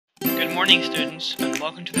Good morning, students, and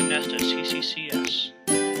welcome to the Nest at CCCS.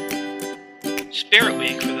 Spirit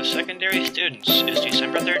Week for the secondary students is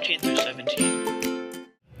December 13th through 17th.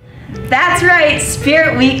 That's right!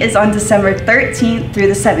 Spirit Week is on December 13th through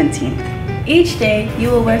the 17th. Each day, you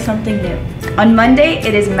will wear something new. On Monday,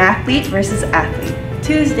 it is Mathlete versus Athlete.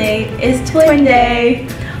 Tuesday is Twin Day.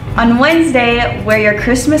 On Wednesday, wear your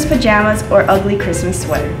Christmas pajamas or ugly Christmas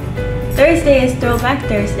sweater. Thursday is Throwback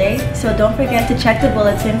Thursday, so don't forget to check the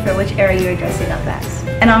bulletin for which area you're dressing up as.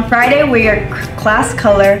 And on Friday, wear your class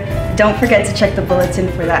color. Don't forget to check the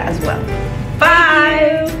bulletin for that as well.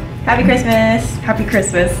 Bye! Happy Christmas! Happy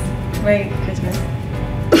Christmas. Merry Christmas.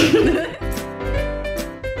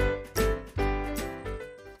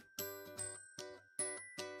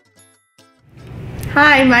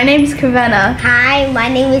 Hi, my name is Kavenna. Hi, my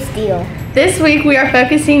name is Theo. This week we are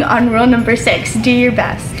focusing on rule number 6, do your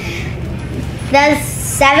best. The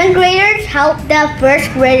 7th graders helped the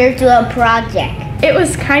 1st graders do a project. It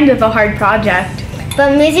was kind of a hard project.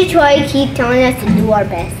 But Mrs. Troy keeps telling us to do our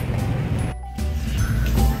best.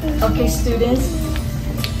 Okay, students,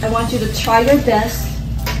 I want you to try your best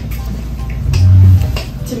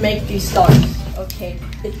to make these stars. Okay,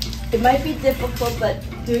 it might be difficult, but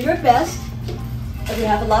do your best. And we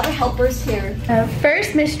have a lot of helpers here.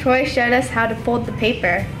 First, Miss Troy showed us how to fold the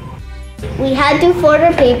paper. We had to fold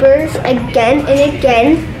our papers again and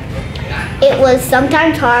again. It was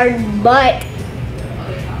sometimes hard, but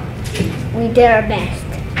we did our best.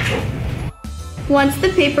 Once the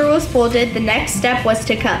paper was folded, the next step was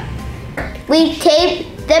to cut. We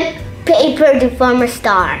taped the paper to form a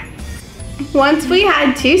star. Once we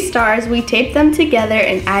had 2 stars, we taped them together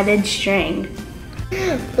and added string.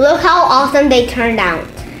 Look how awesome they turned out.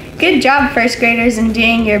 Good job, 1st graders, in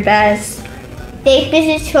doing your best. Thanks,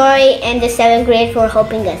 Mrs. Troy and the 7th grade for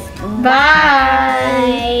helping us.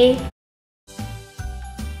 Bye!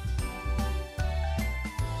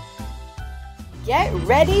 Get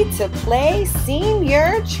ready to play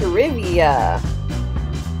Senior Trivia.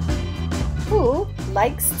 Who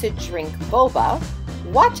likes to drink boba,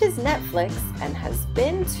 watches Netflix, and has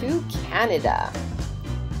been to Canada?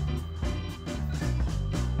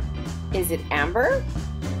 Is it Amber,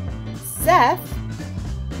 Seth,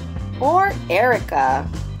 or Erica?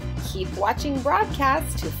 Keep watching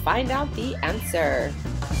broadcasts to find out the answer.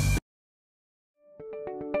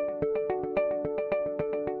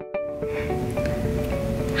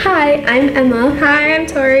 Hi, I'm Emma. Hi, I'm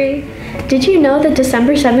Tori. Did you know that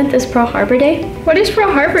December 7th is Pearl Harbor Day? What is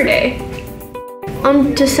Pearl Harbor Day?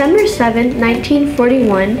 On December 7,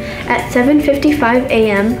 1941, at 7:55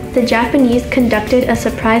 a.m., the Japanese conducted a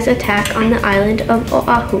surprise attack on the island of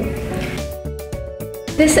Oahu.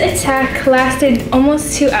 This attack lasted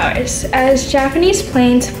almost 2 hours, as Japanese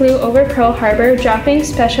planes flew over Pearl Harbor, dropping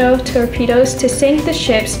special torpedoes to sink the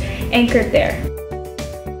ships anchored there.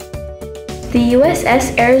 The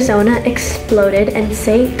USS Arizona exploded and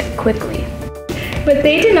sank quickly. But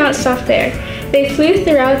they did not stop there. They flew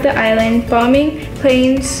throughout the island, bombing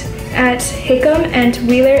planes at Hickam and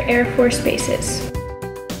Wheeler Air Force bases.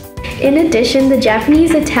 In addition, the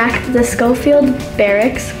Japanese attacked the Schofield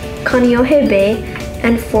Barracks, Kaneohe Bay,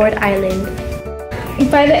 and Ford Island.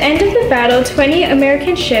 By the end of the battle, 20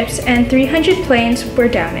 American ships and 300 planes were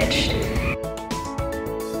damaged.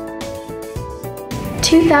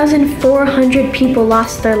 2,400 people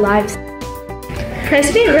lost their lives.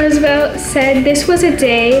 President Roosevelt said this was a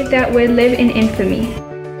day that would live in infamy.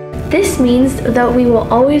 This means that we will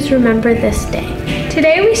always remember this day.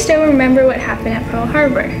 Today we still remember what happened at Pearl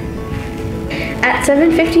Harbor. At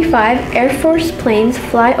 7:55, Air Force planes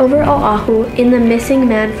fly over Oahu in the missing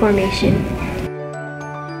man formation.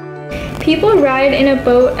 People ride in a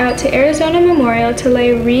boat out to Arizona Memorial to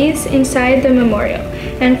lay wreaths inside the memorial,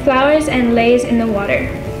 and flowers and leis in the water.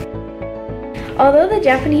 Although the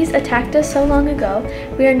Japanese attacked us so long ago,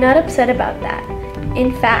 we are not upset about that.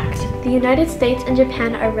 In fact, the United States and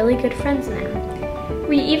Japan are really good friends now.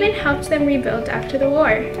 We even helped them rebuild after the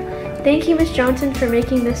war. Thank you, Ms. Johnson, for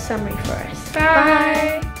making this summary for us.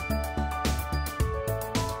 Bye!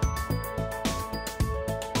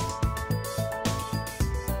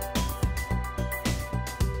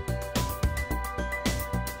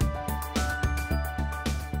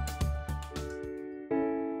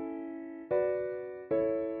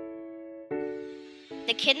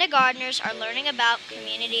 The kindergartners are learning about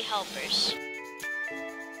community helpers.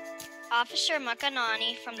 Officer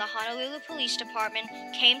Makanani from the Honolulu Police Department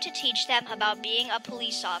came to teach them about being a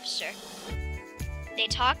police officer. They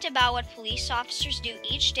talked about what police officers do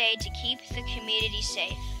each day to keep the community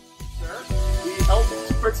safe. We help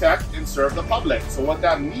to protect and serve the public. So what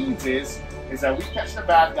that means is that we catch the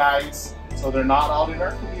bad guys so they're not out in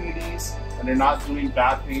our community things and they're not doing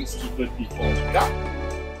bad things to good people. Yeah.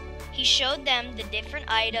 He showed them the different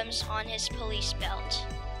items on his police belt.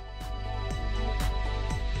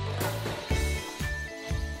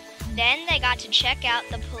 Then they got to check out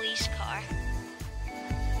the police car.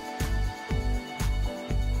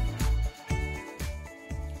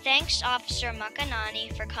 Thanks, Officer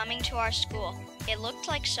Makanani, for coming to our school. It looked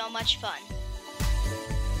like so much fun.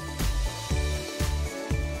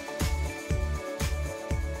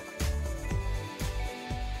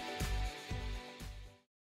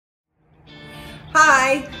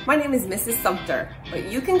 Hi, my name is Mrs. Sumter,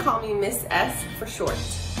 but you can call me Miss S for short.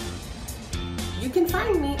 You can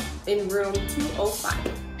find me in room 205.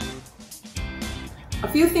 A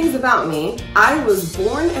few things about me. I was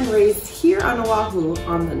born and raised here on Oahu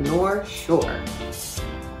on the North Shore.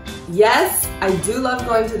 Yes, I do love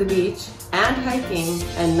going to the beach and hiking,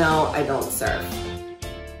 and no, I don't surf.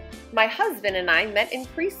 My husband and I met in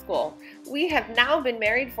preschool. We have now been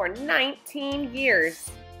married for 19 years.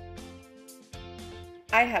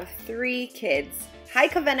 I have 3 kids. Hi,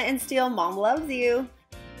 Kavenna and Steele, Mom loves you.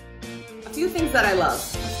 A few things that I love.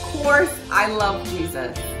 Of course, I love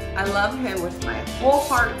Jesus. I love him with my whole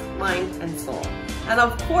heart, mind, and soul. And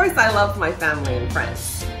of course, I love my family and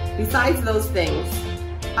friends. Besides those things,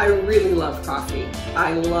 I really love coffee.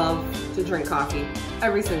 I love to drink coffee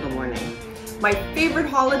every single morning. My favorite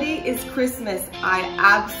holiday is Christmas. I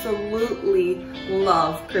absolutely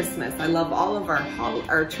love Christmas. I love all of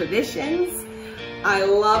our traditions. I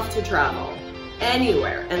love to travel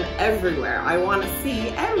anywhere and everywhere. I want to see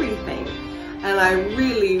everything. And I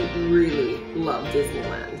really, really love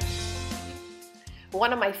Disneyland.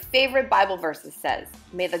 One of my favorite Bible verses says,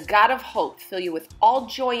 "May the God of hope fill you with all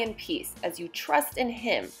joy and peace as you trust in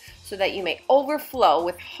him, so that you may overflow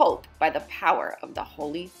with hope by the power of the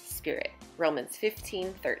Holy Spirit." Romans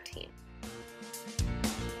 15:13.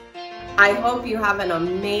 I hope you have an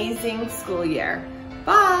amazing school year.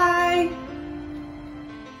 Bye!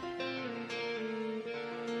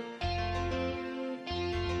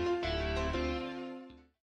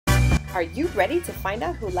 Are you ready to find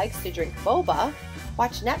out who likes to drink boba,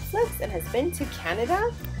 watch Netflix, and has been to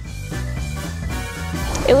Canada?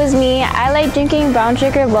 It was me. I like drinking brown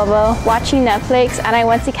sugar boba, watching Netflix, and I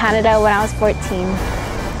went to Canada when I was 14.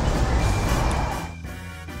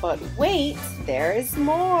 But wait, there is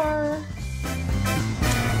more.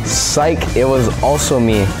 Psych, it was also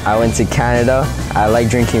me. I went to Canada, I like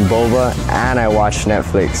drinking boba, and I watched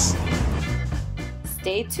Netflix.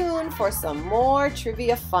 Stay tuned for some more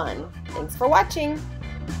trivia fun. Thanks for watching.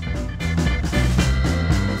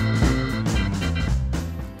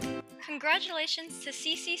 Congratulations to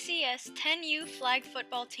CCCS 10U flag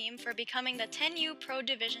football team for becoming the 10U Pro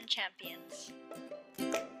Division champions.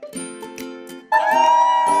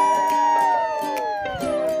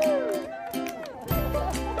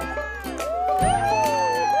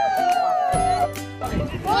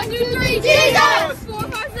 One, two, three, Jesus! 4,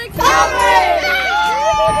 5, 6, celebrate!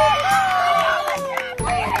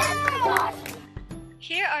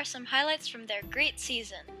 Here are some highlights from their great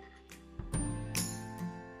season.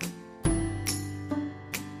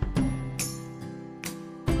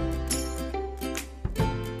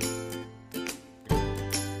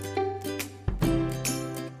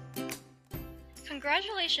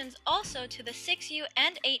 Congratulations also to the 6U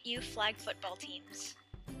and 8U flag football teams.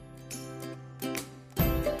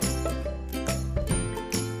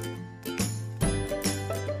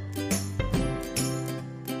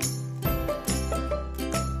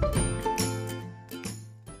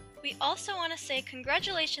 We also want to say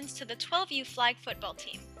congratulations to the 12U flag football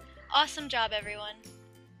team. Awesome job, everyone!